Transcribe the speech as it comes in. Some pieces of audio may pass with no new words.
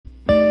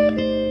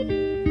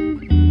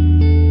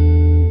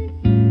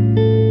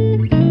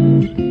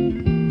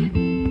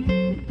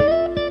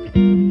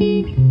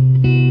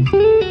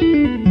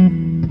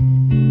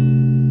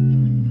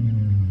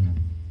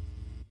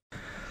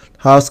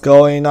How's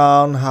going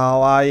on?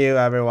 How are you,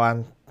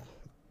 everyone?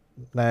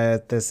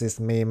 This is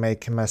me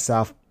making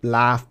myself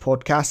laugh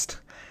podcast,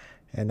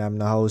 and I'm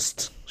the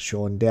host,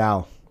 Sean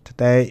Diao.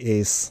 Today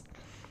is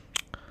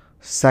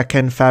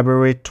 2nd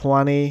February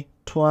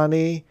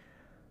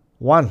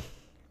 2021.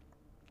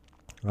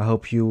 I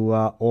hope you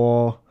are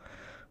all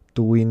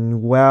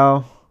doing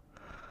well.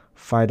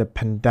 Fight the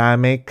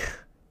pandemic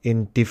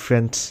in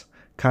different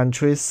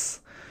countries.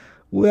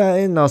 We are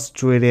in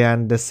Australia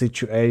and the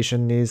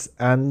situation is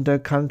under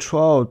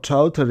control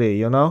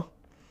totally.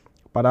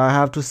 But I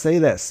have to say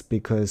this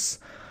because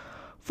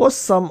for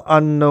some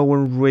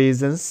unknown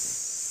reasons,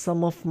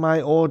 some of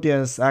my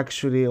audience,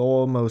 actually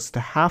almost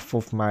half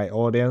of my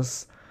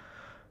audience,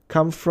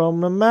 come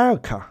from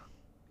America.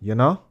 You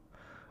know?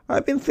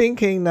 I've been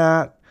thinking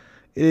that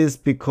it is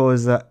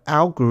because the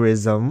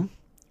algorithm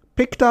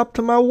picked up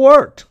to my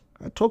word.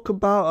 I talk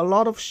about a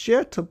lot of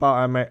shit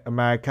about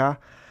America.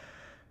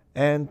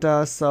 And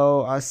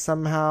so I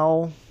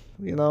somehow,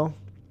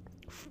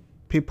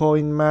 people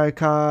in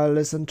America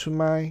listen to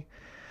my.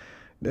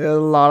 There are a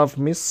lot of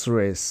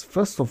mysteries.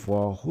 First of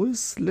all,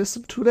 who's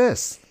listen to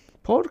this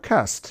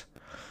podcast?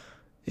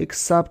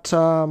 Except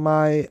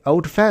my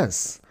old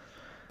fans.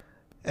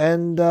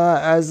 And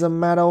as a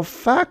matter of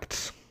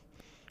fact,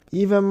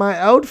 even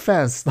my old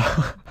fans,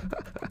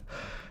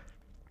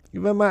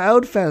 even my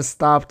old fans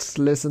stopped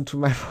listening to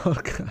my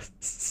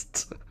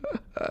podcast.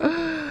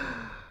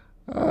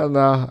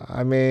 No,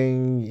 I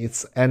mean,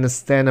 it's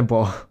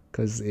understandable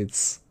because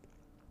it's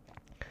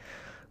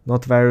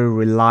not very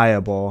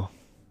reliable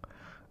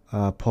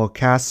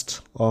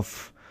podcast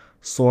of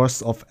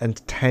source of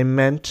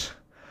entertainment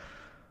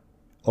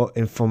or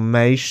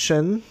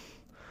information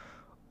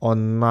or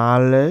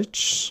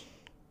knowledge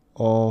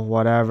or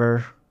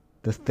whatever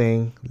the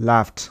thing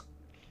left.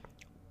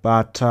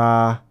 But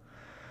I'm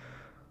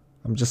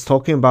just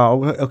talking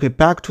about, okay,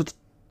 back to the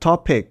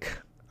topic.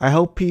 I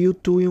hope you're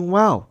doing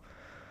well.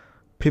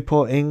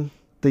 People in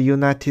the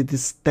United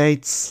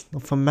States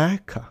of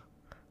America,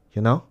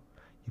 you've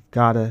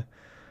got a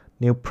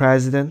new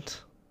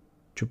president,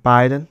 Joe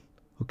Biden,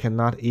 who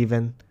cannot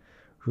even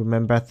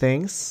remember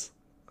things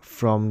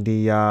from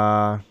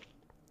the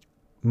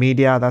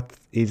media that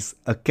is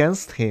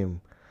against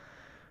him.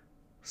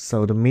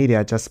 So the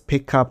media just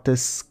pick up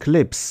these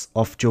clips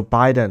of Joe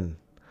Biden,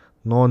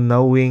 not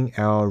knowing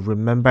or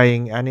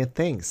remembering any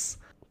things.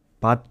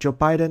 But Joe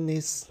Biden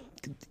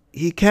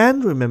he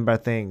can remember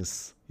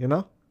things,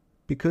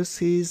 because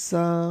he's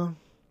I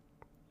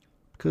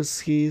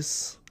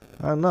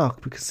don't know,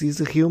 because he's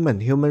a human.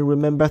 Human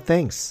remember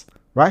things,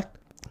 right?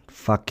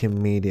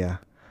 Fucking media.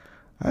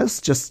 I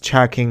was just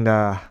checking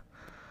the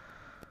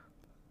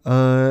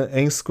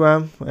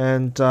Instagram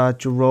and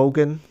Joe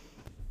Rogan,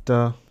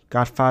 the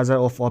godfather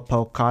of all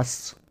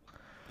podcasts,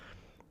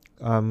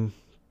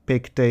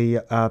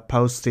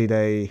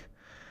 posted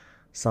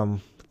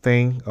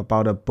something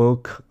about a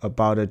book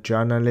about a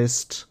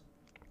journalist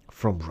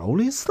from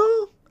Rolling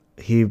Stone.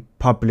 He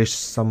published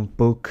some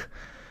book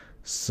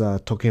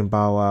talking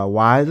about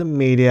why the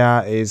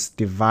media is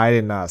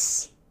dividing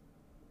us,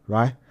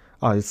 right?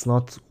 Oh, it's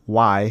not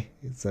why.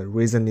 The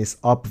reason is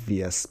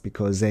obvious,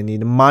 because they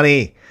need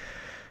money.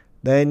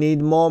 They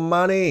need more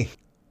money.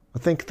 I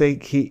think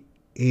he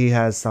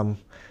has some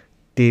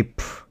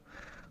deep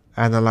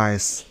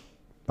analysis,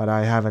 but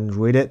I haven't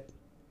read it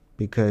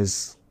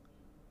because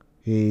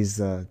he's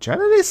a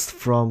journalist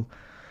from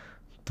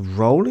the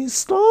Rolling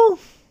Stone,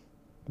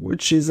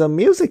 which is a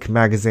music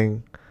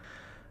magazine.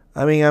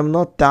 I mean, I'm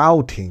not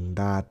doubting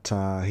that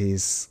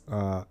his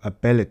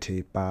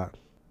ability, but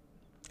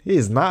he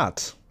is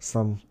not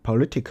some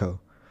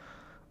political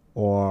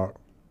or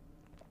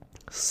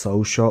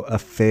social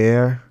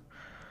affair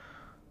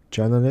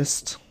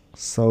journalist.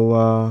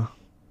 So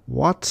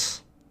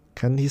what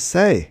can he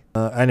say?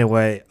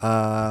 Anyway,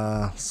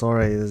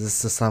 sorry,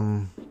 this is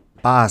some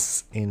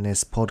buzz in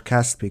this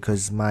podcast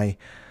because my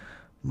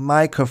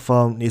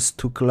microphone is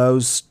too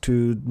close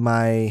to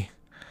my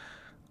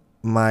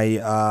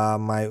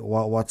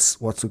what's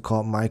it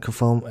called,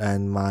 microphone,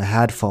 and my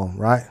headphone,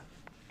 right?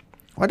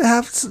 Why they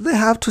have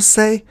to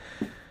say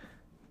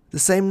the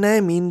same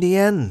name in the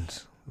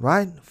end,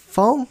 right?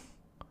 Phone?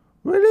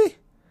 Really?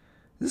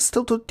 It's a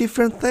total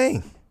different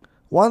thing.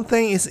 One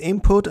thing is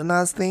input,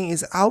 another thing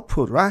is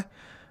output, right?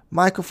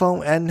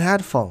 Microphone and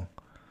headphone.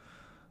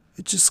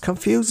 It just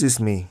confuses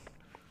me.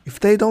 If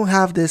they don't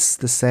have the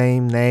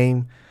same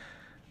name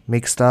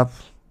mixed up,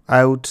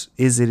 I would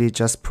easily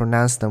just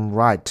pronounce them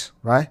right?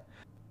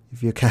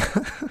 If you can,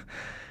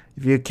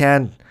 if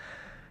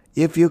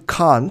you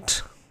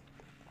can't,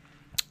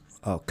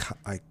 oh,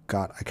 I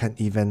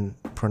can't even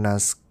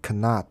pronounce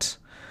cannot.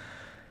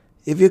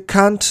 If you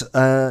can't,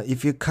 oh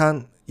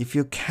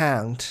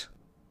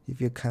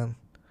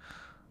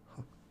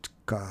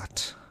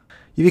God,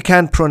 if you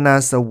can't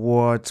pronounce the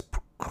words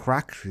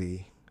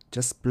correctly,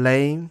 just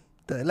blame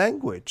the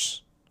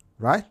language,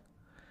 right?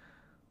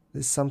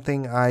 This is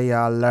something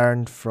I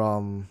learned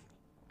from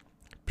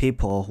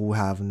people who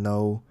have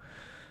no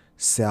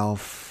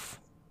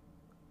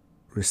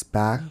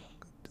self-respect,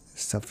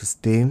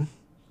 self-esteem,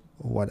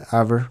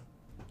 whatever.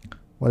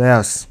 What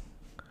else?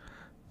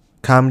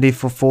 Comedy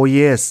for 4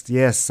 years.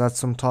 Yes,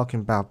 that's what I'm talking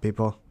about,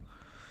 people.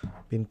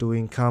 Been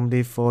doing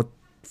comedy for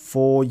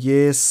 4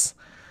 years.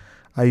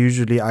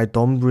 I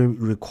don't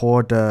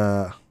record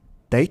the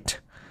date.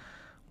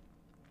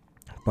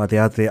 But the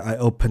other day I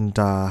opened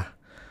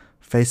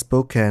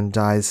Facebook and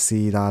I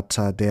see that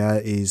there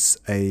is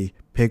a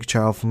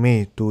picture of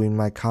me doing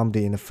my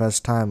comedy in the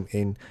first time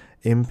in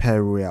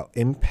Imperial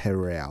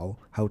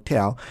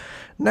Hotel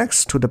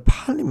next to the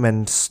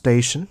Parliament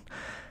Station.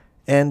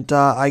 And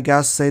I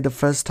gotta say the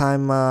first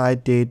time I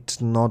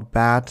did not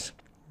bad.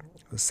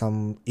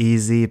 Some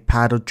easy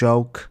paddle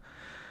joke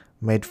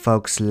made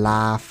folks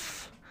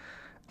laugh.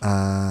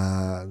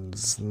 I'm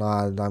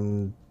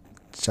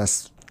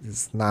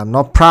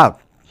not proud.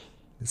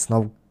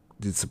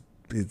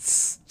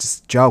 It's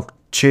just joke,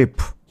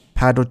 cheap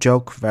paddle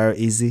joke, very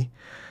easy,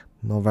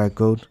 not very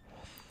good.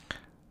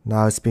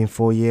 Now it's been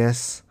 4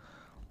 years.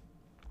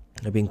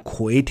 I've been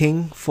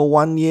quitting for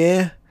 1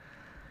 year,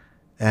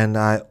 and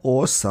I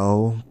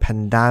also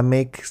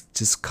pandemic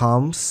just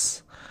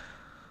comes.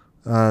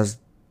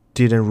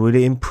 Didn't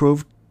really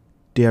improve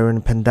during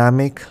the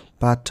pandemic,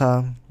 but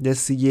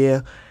this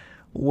year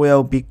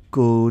will be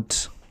good.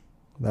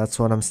 That's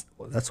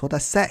what I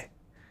say.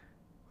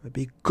 Will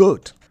be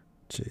good.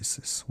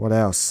 Jesus, what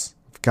else?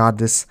 I've got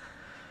this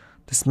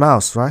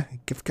mouse, right?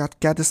 I've got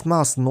this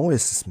mouse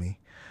noises me.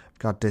 I've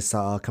got this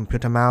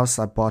computer mouse.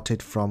 I bought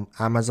it from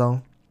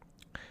Amazon,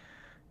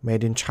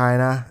 made in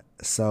China.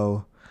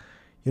 So,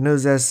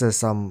 there's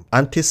some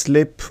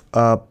anti-slip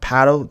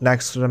paddle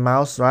next to the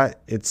mouse, right?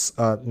 It's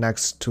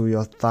next to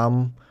your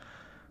thumb.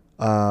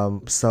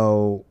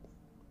 So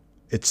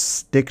it's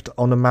sticked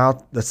on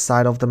the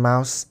side of the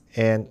mouse.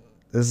 And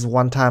this is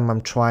one time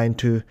I'm trying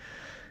to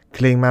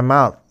clean my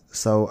mouth.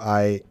 So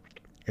I,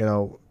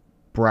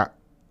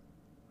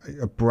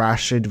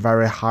 brush it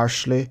very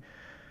harshly.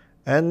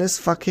 And this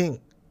fucking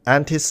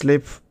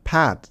anti-slip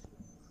pad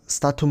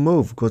start to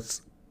move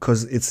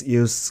because it's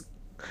used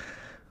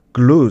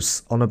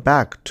glues on the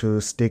back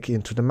to stick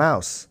into the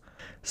mouse.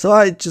 So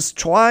I just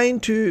trying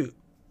to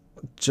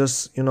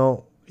use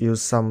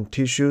some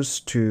tissues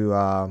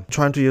to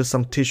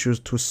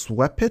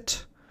sweep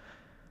it.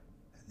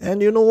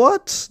 And you know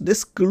what?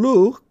 This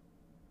glue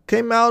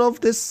came out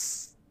of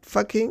this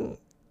fucking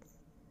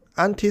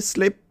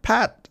anti-slip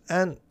pad,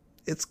 and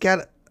it's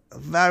get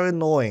very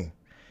annoying.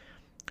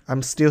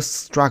 I'm still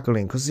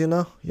struggling because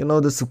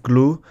this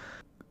glue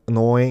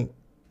annoying.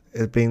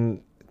 It's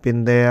been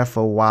there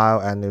for a while,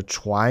 and you're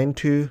trying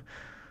to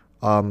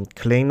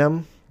clean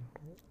them,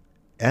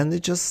 and they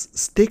just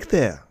stick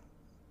there.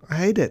 I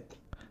hate it.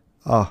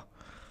 Oh,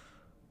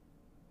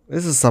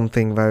 this is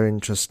something very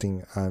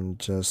interesting. I'm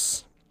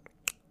just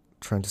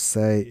trying to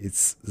say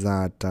it's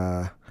that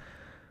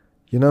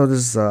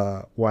this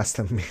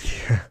Western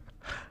media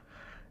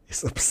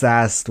is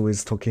obsessed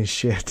with talking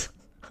shit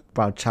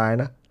about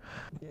China.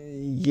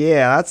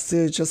 Yeah, that's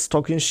just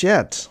talking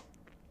shit.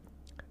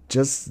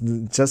 Just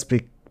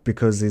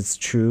because it's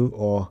true,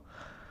 or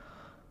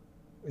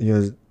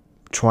you're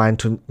trying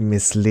to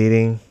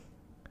misleading,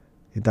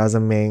 it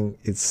doesn't mean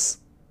it's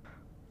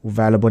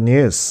valuable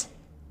news.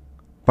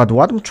 But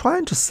what I'm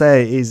trying to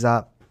say is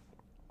that,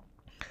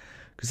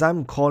 because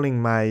I'm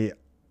calling my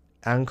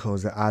uncle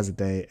the other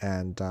day,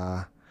 and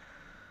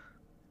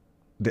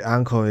the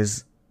uncle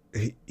is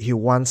he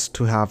wants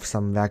to have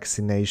some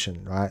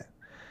vaccination, right?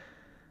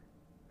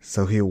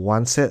 So he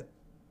wants it,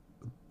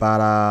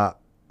 but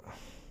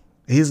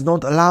he's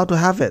not allowed to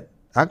have it.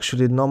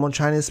 Actually, normal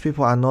Chinese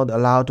people are not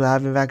allowed to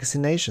have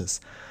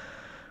vaccinations,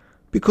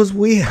 because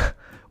we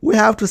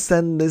have to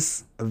send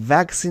these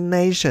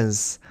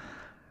vaccinations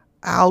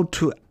out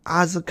to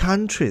other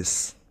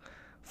countries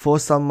for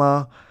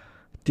some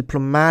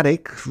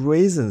diplomatic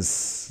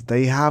reasons.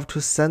 They have to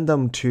send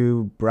them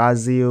to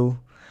Brazil,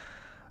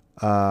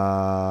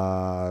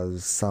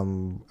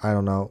 some, I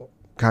don't know,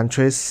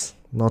 countries,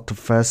 not the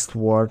first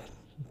world,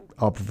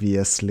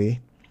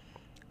 obviously.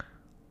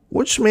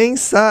 Which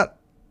means that,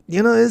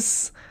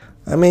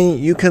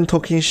 you can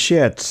talking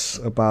shit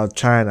about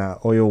China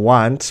all you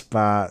want,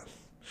 but,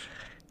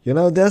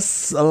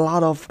 there's a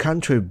lot of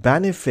country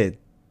benefit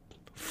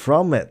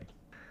from it.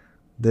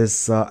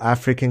 There's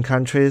African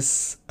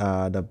countries,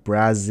 the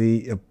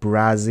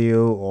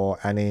Brazil or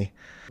any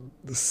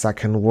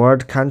second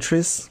world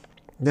countries,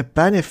 they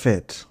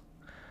benefit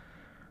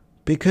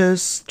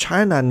because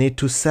China need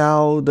to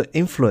sell the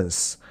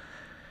influence.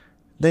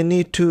 They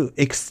need to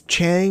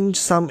exchange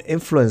some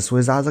influence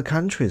with other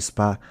countries.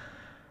 But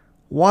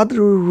what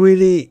do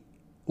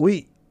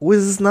we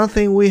with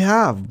nothing we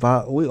have,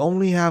 but we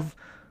only have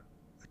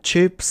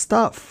cheap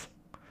stuff.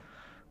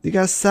 They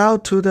can sell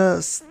to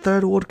the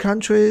third world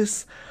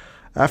countries,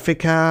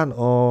 African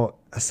or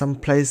some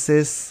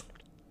places.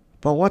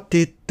 But what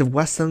did the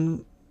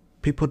Western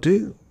people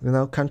do?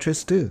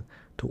 Countries do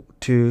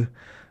to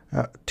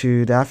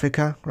the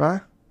Africa,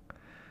 right?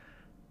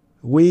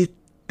 We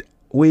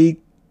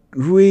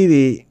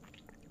really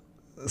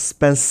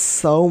spend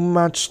so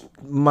much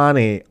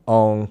money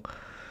on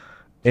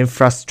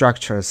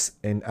infrastructures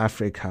in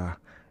Africa,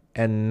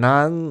 and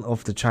none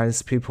of the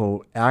Chinese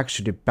people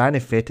actually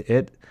benefit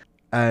it,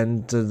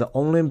 and the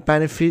only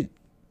benefit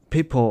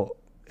people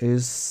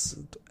is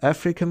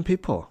African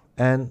people,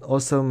 and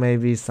also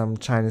maybe some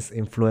Chinese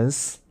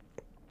influence,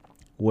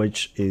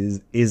 which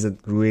isn't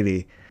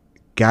really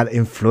get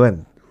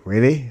influence.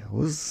 Really,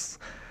 who's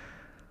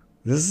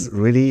this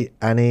really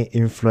any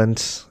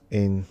influence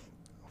in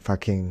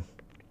fucking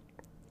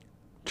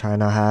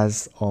China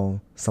has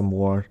on some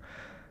world?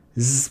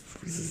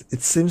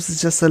 It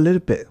seems just a little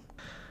bit.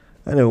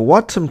 Anyway,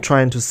 what I'm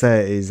trying to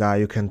say is that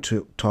you can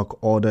talk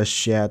all the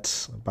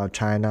shit about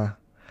China,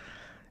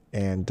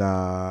 and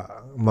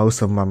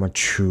most of them are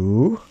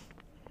true,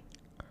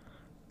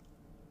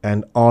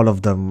 and all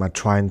of them are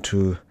trying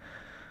to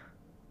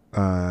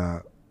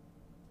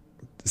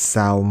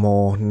sell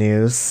more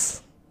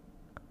news.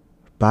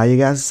 But you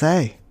gotta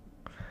say,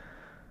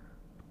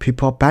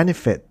 people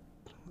benefit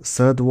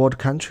third world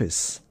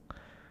countries,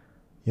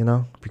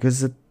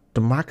 because the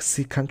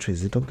democracy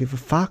countries, they don't give a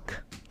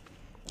fuck.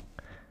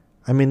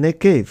 I mean, they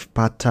give,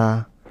 but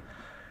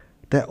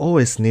they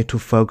always need to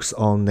focus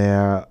on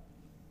their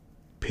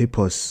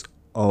people's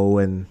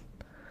own,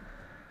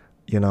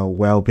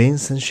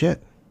 well-beings and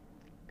shit.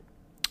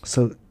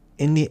 So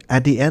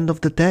at the end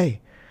of the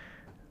day,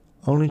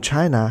 only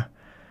China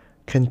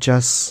can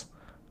just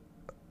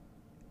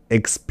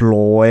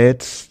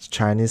exploit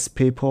Chinese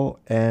people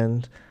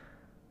and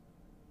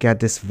get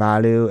this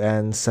value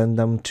and send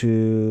them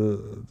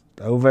to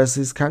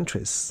overseas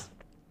countries.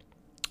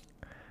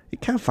 You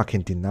can't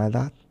fucking deny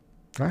that,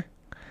 right?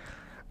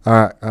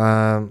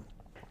 Alright,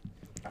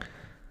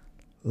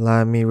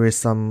 let me read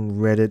some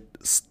Reddit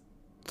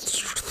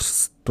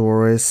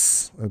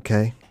stories,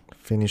 okay?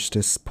 Finish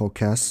this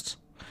podcast,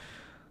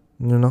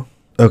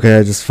 Okay,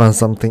 I just found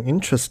something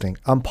interesting.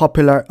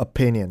 Unpopular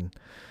opinion.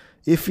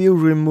 If you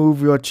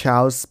remove your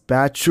child's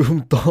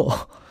bedroom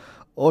door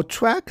or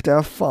track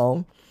their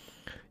phone,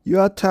 you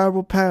are a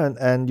terrible parent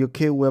and your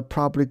kid will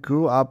probably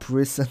grow up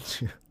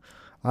resent you.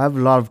 I have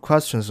a lot of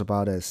questions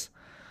about this.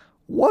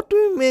 What do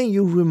you mean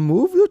you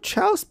remove your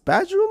child's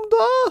bedroom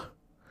door?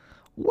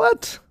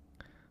 What?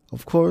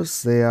 Of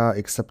course, there are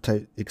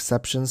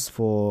exceptions,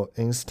 for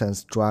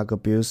instance, drug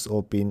abuse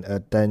or being a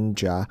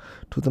danger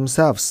to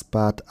themselves.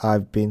 But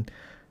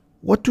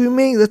what do you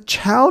mean the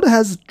child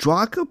has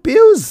drug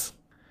abuse?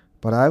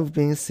 But I've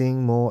been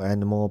seeing more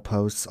and more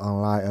posts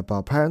online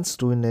about parents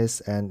doing this,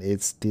 and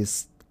it's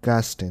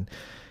disgusting.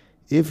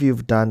 If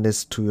you've done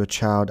this to your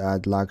child,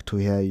 I'd like to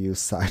hear your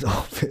side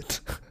of it.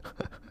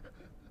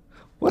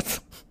 What?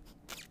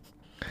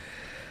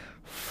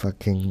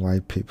 Fucking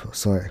white people.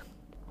 Sorry.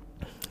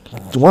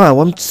 What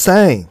I'm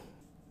saying,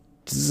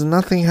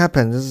 nothing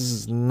happened. This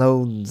is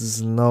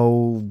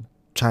no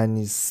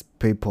Chinese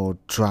people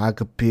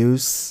drug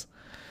abuse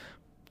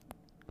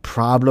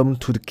problem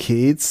to the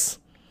kids.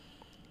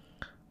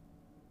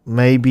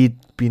 Maybe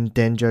being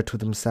danger to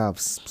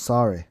themselves.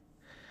 Sorry.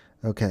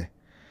 Okay.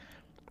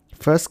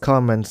 First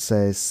comment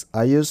says,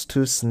 I used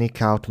to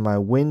sneak out my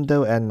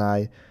window at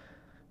night.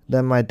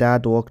 Then my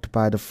dad walked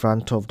by the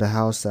front of the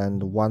house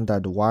and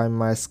wondered why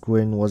my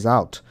screen was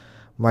out.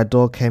 My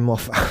door came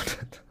off.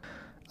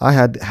 I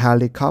had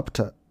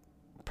helicopter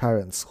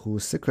parents who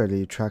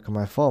secretly track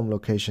my phone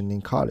location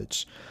in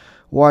college.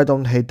 Well, I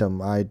don't hate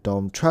them. I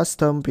don't trust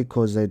them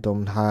because they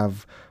don't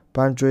have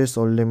boundaries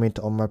or limit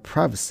on my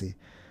privacy.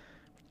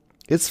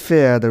 It's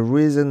fair. The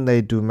reason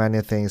they do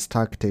many things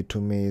targeted to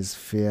me is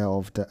fear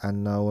of the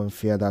unknown,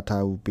 fear that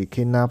I will be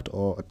kidnapped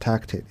or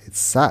attacked. It's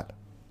sad.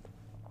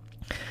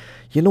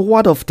 You know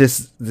what of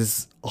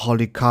this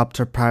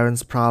helicopter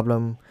parents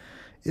problem?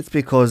 It's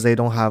because they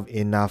don't have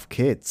enough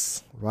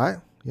kids, right?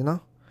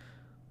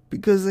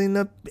 Because in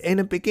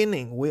the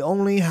beginning, we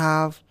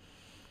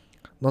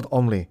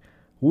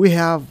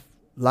have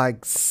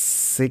like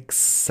 6,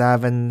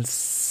 7,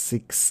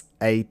 6,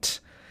 8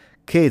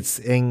 kids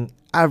in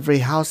every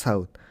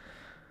household.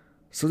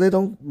 So they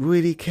don't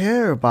really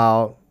care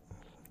about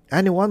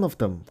any one of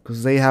them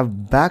because they have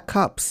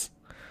backups.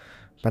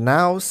 But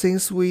now,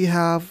 since we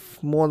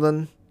have more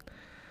than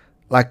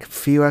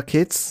fewer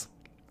kids,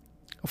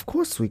 of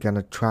course we're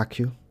gonna track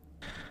you.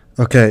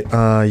 Okay,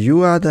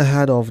 you are the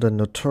head of the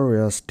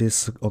notorious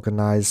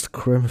disorganized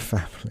crime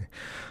family.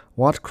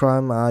 What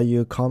crime are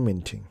you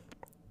committing?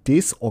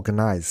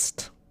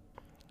 Disorganized.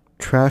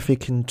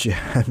 Trafficking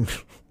jam.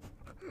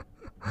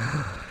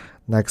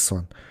 Next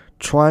one.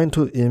 Trying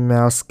to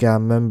email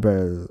scam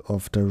members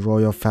of the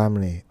royal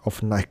family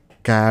of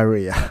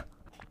Nigeria.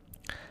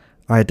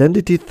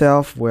 Identity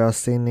theft while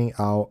sending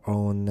our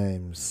own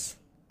names.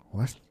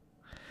 What?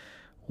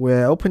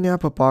 We're opening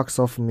up a box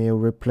of meal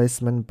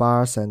replacement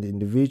bars and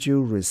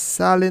individual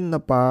reselling the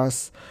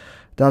bars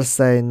that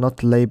say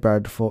not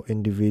labeled for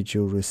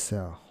individual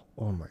resale.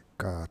 Oh my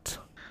god.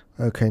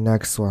 Okay,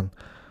 next one.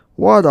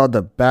 What are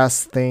the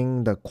best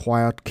thing the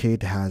quiet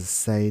kid has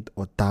said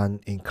or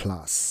done in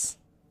class?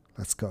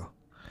 Let's go.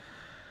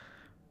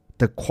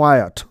 The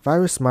quiet,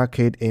 very smart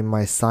kid in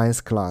my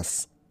science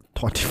class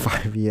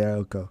 25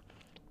 years ago.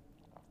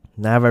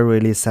 Never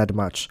really said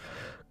much.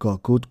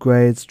 got good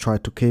grades,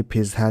 tried to keep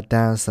his head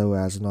down so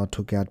as not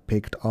to get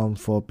picked on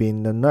for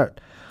being a nerd.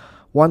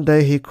 One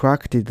day he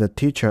corrected the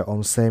teacher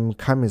on same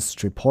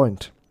chemistry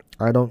point.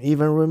 I don't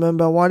even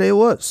remember what it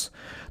was.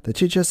 The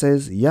teacher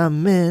says, "Yeah,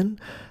 man,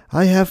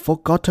 I have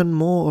forgotten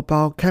more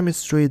about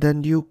chemistry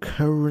than you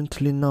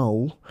currently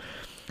know."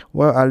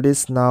 Well, at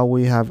least now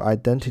we have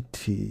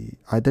identified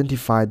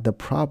the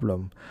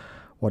problem.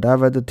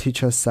 Whatever the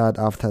teacher said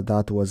after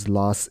that was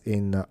lost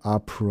in the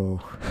uproar.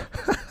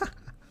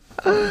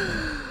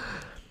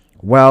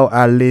 Well,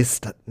 at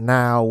least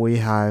now we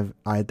have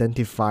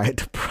identified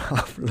the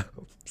problem.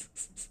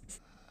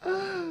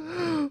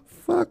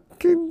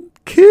 Fucking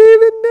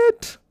killing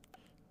it.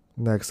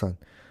 Next one.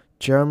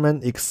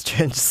 German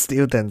exchange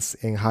students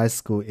in high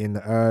school in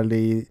the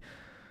early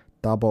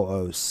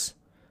 00s.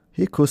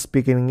 He could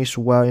speak English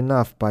well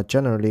enough but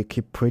generally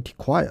keep pretty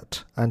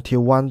quiet,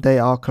 until one day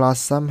our class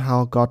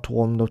somehow got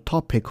on the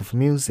topic of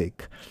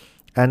music,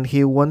 and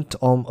he went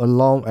on a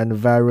long and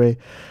very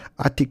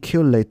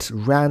articulate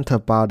rant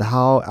about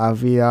how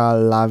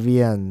Avril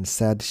Lavigne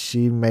said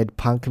she made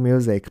punk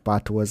music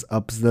but was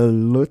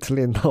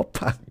absolutely not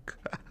punk.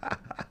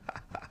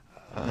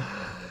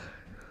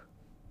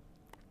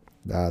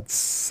 That's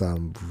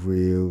some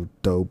real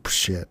dope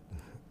shit.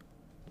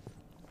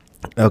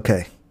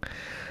 Okay.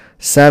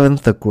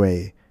 7th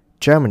grade.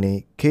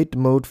 Germany. Kid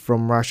moved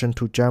from Russian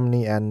to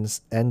Germany and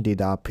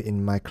ended up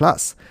in my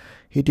class.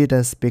 He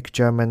didn't speak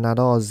German at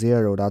all,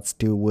 zero. That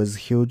still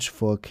was huge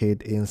for a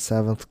kid in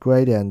 7th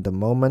grade, and the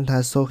moment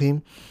I saw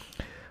him,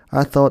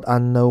 I thought I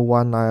know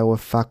one I would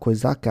fuck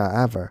with that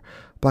guy ever.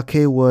 But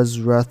he was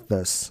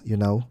ruthless, you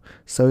know.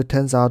 So it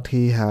turns out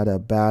he had a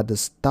bad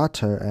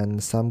stutter,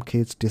 and some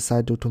kids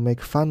decided to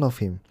make fun of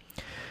him,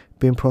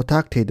 being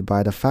protected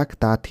by the fact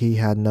that he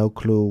had no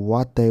clue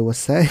what they were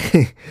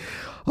saying.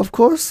 Of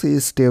course, he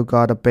still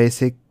got a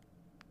basic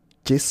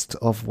gist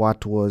of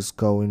what was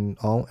going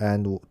on,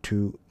 and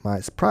to my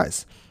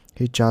surprise,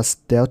 he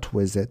just dealt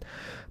with it.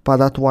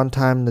 But at one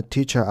time, the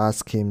teacher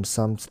asked him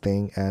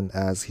something, and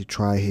as he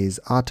tried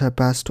his utter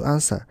best to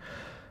answer,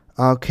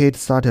 our kid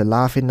started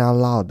laughing out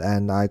loud,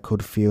 and I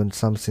could feel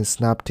something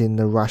snapped in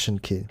the Russian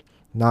kid.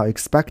 Now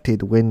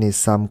expected witness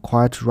some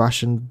quiet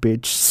Russian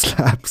bitch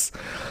slaps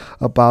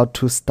about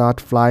to start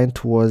flying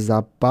towards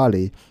that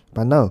body,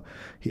 but no,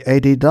 he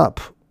ate it up,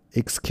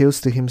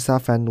 excused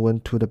himself, and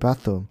went to the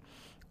bathroom.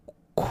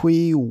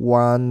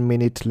 1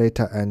 minute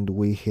later, and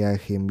we hear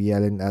him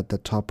yelling at the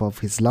top of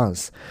his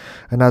lungs.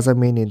 Another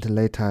minute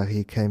later,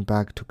 he came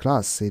back to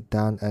class, sit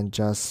down, and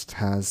just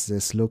has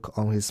this look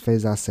on his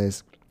face that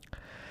says,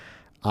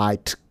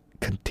 "I'd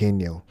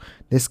continue."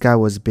 This guy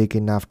was big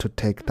enough to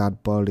take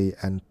that bully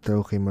and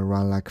throw him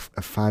around like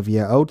a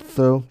 5-year-old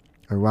throw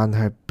around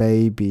her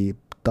baby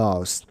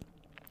dolls.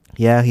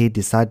 Yeah, he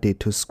decided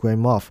to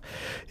scream off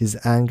his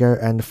anger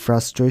and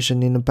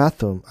frustration in the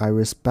bathroom. I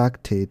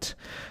respected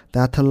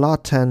that a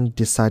lot and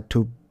decided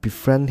to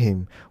befriend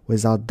him.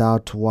 Without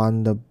doubt, one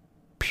of the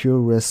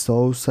purest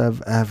souls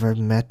I've ever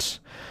met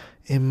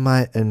in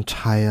my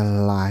entire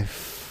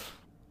life.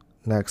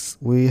 Next,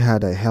 we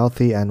had a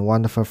healthy and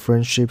wonderful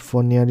friendship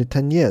for nearly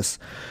 10 years.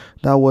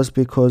 That was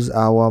because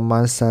our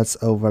mindsets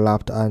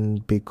overlapped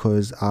and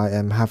because I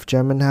am half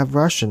German, half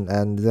Russian,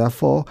 and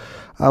therefore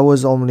I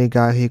was the only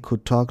guy he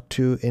could talk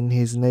to in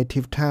his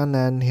native tongue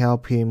and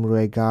help him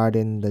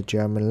regarding the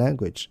German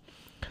language.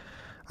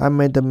 I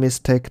made the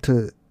mistake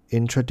to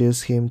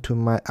introduce him to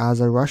my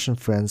other Russian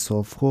friends,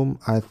 of whom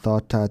I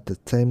thought at the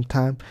same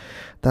time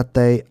that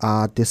they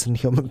are decent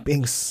human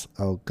beings.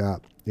 Oh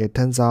god. It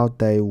turns out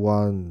they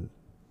won,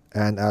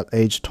 and at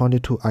age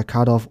 22 I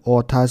cut off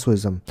all ties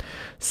with them.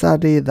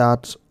 Sadly,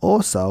 that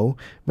also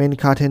meant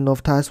cutting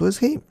off ties with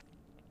him.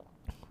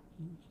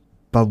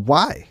 But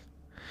why?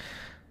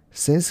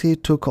 Since he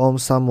took on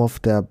some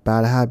of their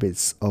bad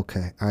habits.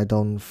 Okay, I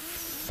don't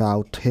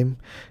fault him.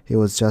 He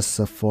was just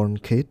a foreign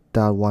kid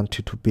that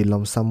wanted to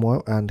belong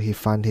somewhere, and he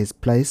found his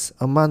place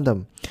among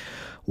them.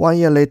 1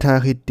 year later,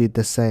 he did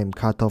the same,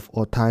 cut off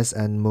all ties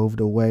and moved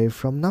away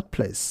from that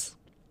place.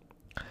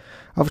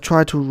 I've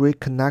tried to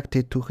reconnect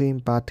it to him,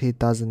 but he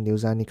doesn't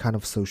use any kind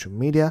of social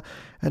media,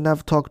 and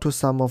I've talked to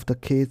some of the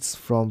kids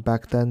from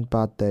back then,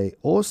 but they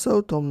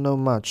also don't know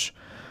much.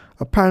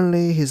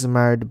 Apparently, he's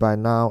married by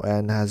now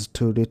and has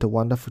 2 little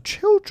wonderful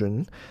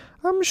children.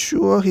 I'm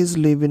sure he's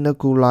living a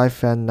good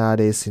life, and that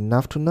is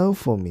enough to know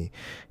for me.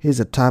 He's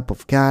the type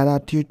of guy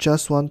that you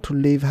just want to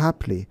live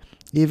happily,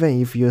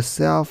 even if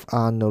yourself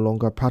are no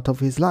longer part of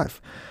his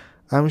life.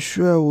 I'm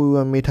sure we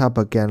will meet up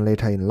again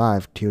later in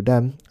life. Till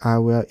then, I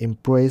will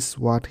embrace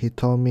what he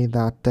told me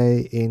that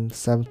day in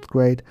 7th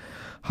grade,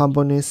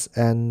 humbleness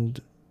and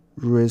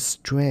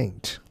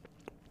restraint.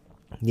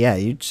 Yeah,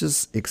 you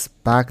just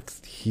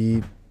expect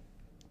he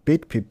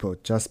beat people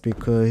just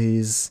because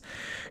he's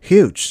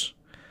huge.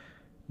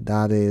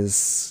 That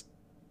is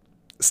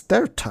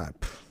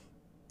stereotype,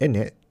 isn't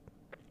it?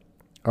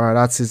 Alright,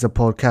 that's the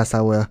podcast. I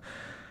will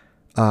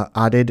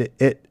edit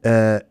it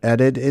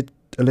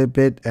a little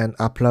bit and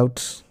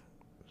upload.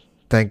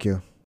 Thank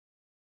you.